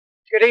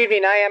Good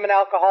evening. I am an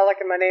alcoholic,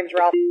 and my name's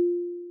Ralph.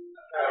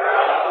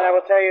 And I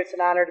will tell you it's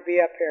an honor to be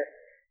up here.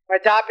 My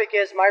topic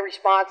is my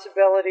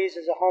responsibilities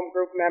as a home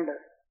group member.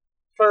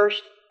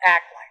 First,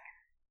 act like it.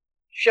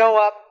 Show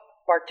up,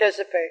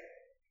 participate.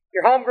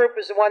 Your home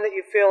group is the one that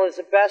you feel is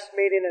the best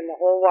meeting in the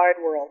whole wide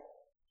world.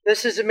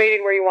 This is a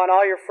meeting where you want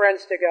all your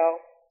friends to go.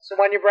 It's the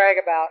one you brag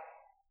about.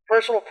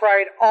 Personal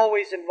pride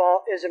always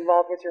is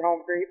involved with your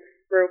home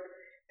group,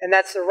 and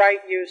that's the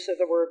right use of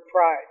the word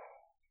pride.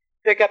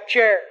 Pick up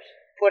chairs.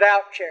 Put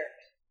out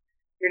chairs.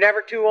 You're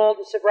never too old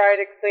in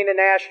sobriety to clean an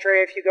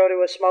ashtray if you go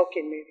to a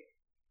smoking meeting.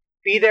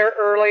 Be there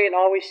early and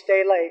always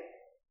stay late.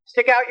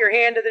 Stick out your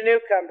hand to the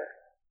newcomer.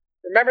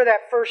 Remember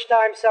that first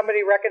time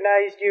somebody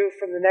recognized you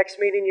from the next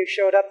meeting you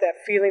showed up,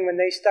 that feeling when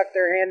they stuck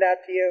their hand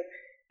out to you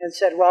and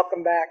said,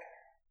 "Welcome back."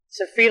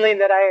 It's a feeling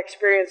that I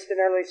experienced in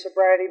early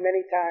sobriety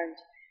many times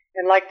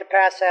and like to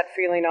pass that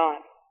feeling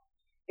on.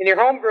 In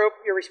your home group,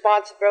 your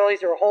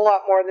responsibilities are a whole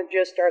lot more than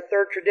just our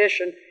third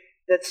tradition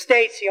that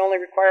states the only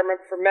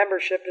requirement for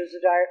membership is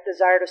the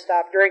desire to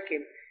stop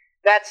drinking.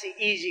 That's the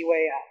easy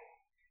way out.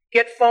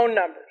 Get phone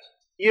numbers.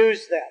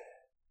 Use them.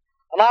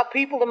 Allow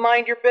people to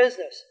mind your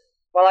business,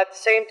 while at the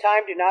same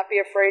time do not be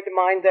afraid to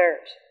mind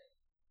theirs.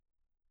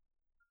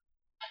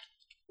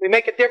 We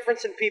make a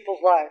difference in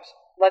people's lives.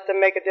 Let them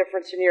make a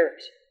difference in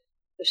yours.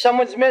 If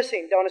someone's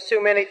missing, don't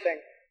assume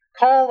anything.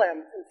 Call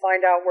them and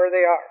find out where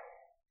they are.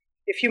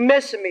 If you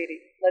miss a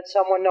meeting, let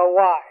someone know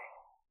why.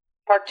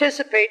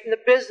 Participate in the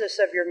business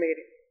of your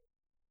meeting.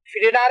 If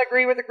you do not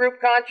agree with the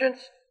group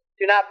conscience,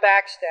 do not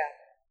backstab.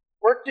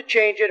 Work to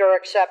change it or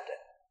accept it.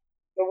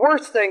 The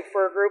worst thing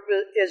for a group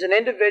is an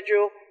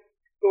individual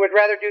who would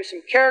rather do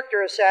some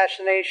character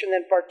assassination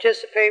than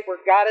participate where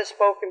God has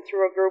spoken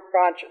through a group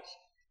conscience.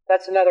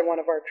 That's another one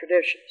of our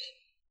traditions.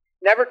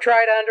 Never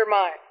try to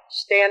undermine.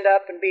 Stand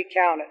up and be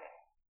counted.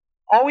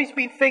 Always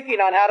be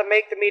thinking on how to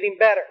make the meeting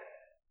better.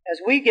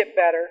 As we get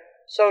better,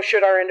 so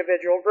should our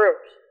individual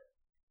groups.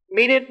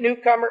 Meet a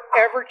newcomer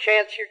every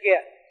chance you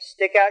get.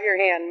 Stick out your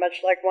hand,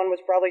 much like one was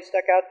probably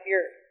stuck out to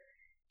yours.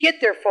 Get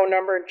their phone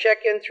number and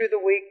check in through the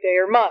week, day,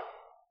 or month.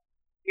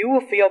 You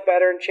will feel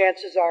better, and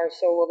chances are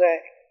so will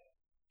they.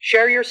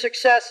 Share your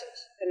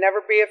successes, and never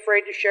be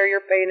afraid to share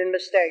your pain and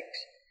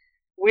mistakes.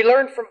 We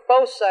learn from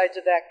both sides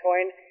of that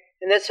coin,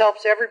 and this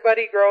helps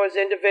everybody grow as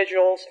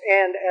individuals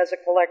and as a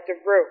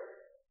collective group.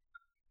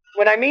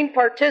 When I mean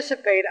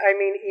participate, I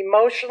mean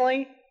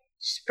emotionally,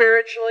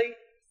 spiritually,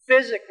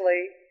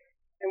 physically,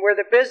 and where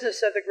the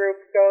business of the group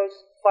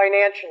goes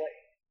financially.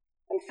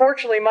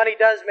 Unfortunately, money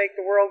does make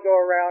the world go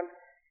around,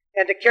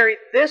 and to carry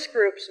this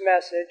group's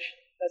message,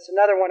 that's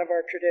another one of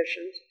our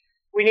traditions,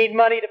 we need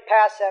money to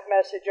pass that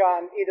message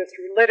on, either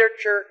through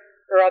literature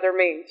or other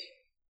means.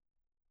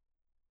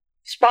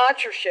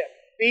 Sponsorship.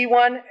 Be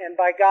one, and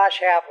by gosh,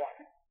 have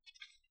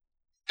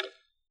one.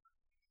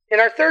 In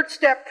our third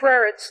step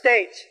prayer, it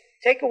states,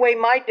 "Take away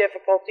my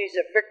difficulties,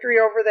 that victory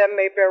over them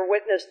may bear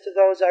witness to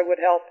those I would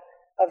help,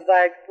 of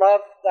thy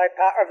love,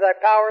 of thy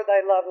power,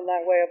 thy love, and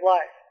thy way of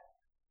life."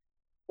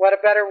 What a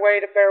better way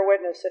to bear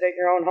witness than at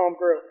your own home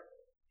group.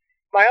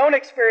 My own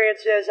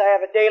experience is I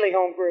have a daily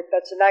home group.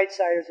 That's the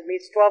Nightsiders. It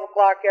meets 12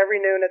 o'clock every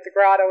noon at the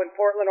Grotto in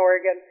Portland,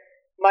 Oregon,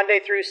 Monday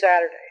through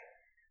Saturday.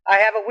 I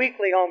have a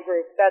weekly home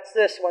group. That's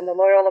this one, the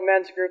Loyola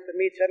Men's Group, that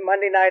meets at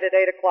Monday night at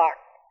 8 o'clock.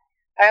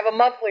 I have a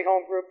monthly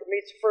home group that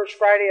meets the first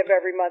Friday of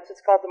every month.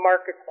 It's called the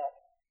Market Club.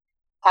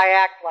 I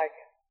act like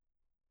it.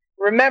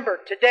 Remember,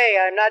 today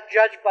I'm not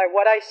judged by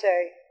what I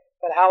say,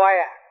 but how I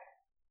act.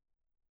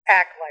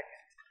 Act like it.